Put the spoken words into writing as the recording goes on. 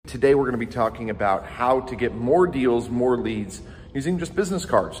Today we're going to be talking about how to get more deals, more leads using just business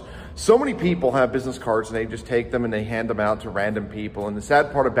cards. So many people have business cards and they just take them and they hand them out to random people. And the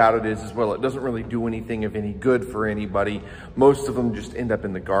sad part about it is, well, it doesn't really do anything of any good for anybody. Most of them just end up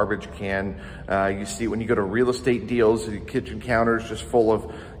in the garbage can. You see when you go to real estate deals, the kitchen counters just full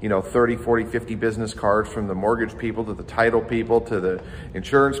of, 30, 40, 50 business cards, from the mortgage people to the title people to the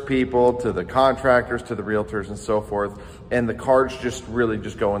insurance people to the contractors to the realtors and so forth. And the cards just really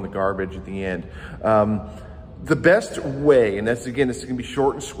just go in the garbage at the end. The best way, and this is going to be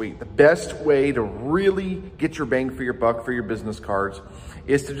short and sweet, the best way to really get your bang for your buck for your business cards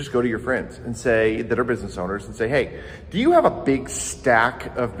is to just go to your friends and say, that are business owners, and say, hey, do you have a big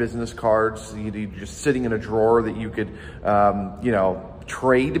stack of business cards just sitting in a drawer that you could,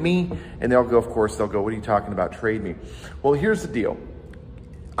 trade me? And they'll go, of course, they'll go, what are you talking about, trade me? Well, here's the deal.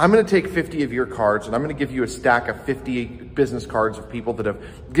 I'm going to take 50 of your cards and I'm going to give you a stack of 50 business cards of people that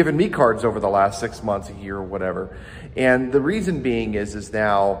have given me cards over the last 6 months, a year, or whatever. And the reason being is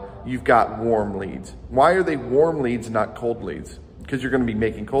now you've got warm leads. Why are they warm leads, not cold leads? Because you're going to be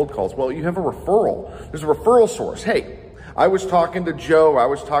making cold calls. Well, you have a referral. There's a referral source. Hey, I was talking to Joe, I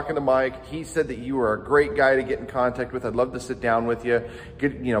was talking to Mike. He said that you are a great guy to get in contact with. I'd love to sit down with you,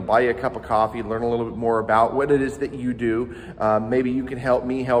 buy you a cup of coffee, learn a little bit more about what it is that you do. Maybe you can help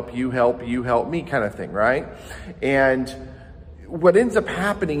me, help you, help you, help me, kind of thing, right? And what ends up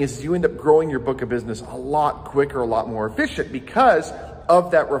happening is you end up growing your book of business a lot quicker, a lot more efficient because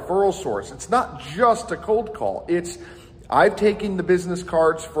of that referral source. It's not just a cold call. I've taken the business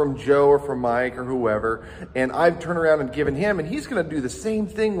cards from Joe or from Mike or whoever, and I've turned around and given him, and he's going to do the same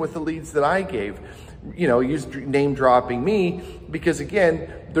thing with the leads that I gave. He's name dropping me because, again,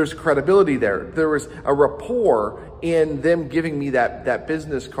 there's credibility there. There was a rapport in them giving me that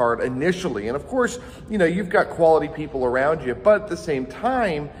business card initially. And of course, you've got quality people around you, but at the same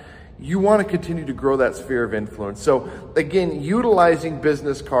time, you want to continue to grow that sphere of influence. So again, utilizing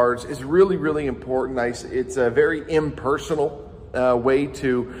business cards is really, really important. It's a very impersonal way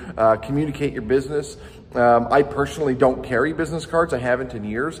to communicate your business. I personally don't carry business cards. I haven't in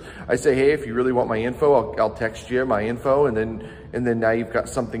years. I say, hey, if you really want my info, I'll text you my info, and then now you've got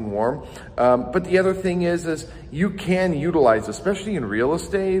something warm. But the other thing is you can utilize, especially in real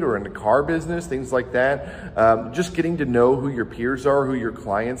estate or in the car business, things like that, just getting to know who your peers are, who your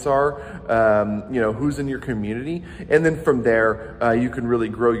clients are, who's in your community. And then from there, you can really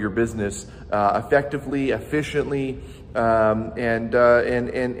grow your business effectively, efficiently, and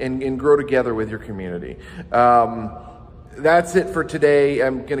grow together with your community. That's it for today.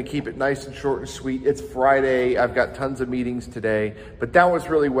 I'm going to keep it nice and short and sweet. It's Friday. I've got tons of meetings today, but that was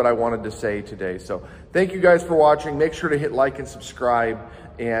really what I wanted to say today. So thank you guys for watching. Make sure to hit like and subscribe,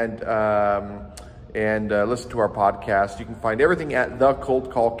 and listen to our podcast. You can find everything at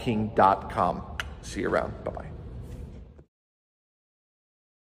thecoldcallking.com. See you around. Bye-bye.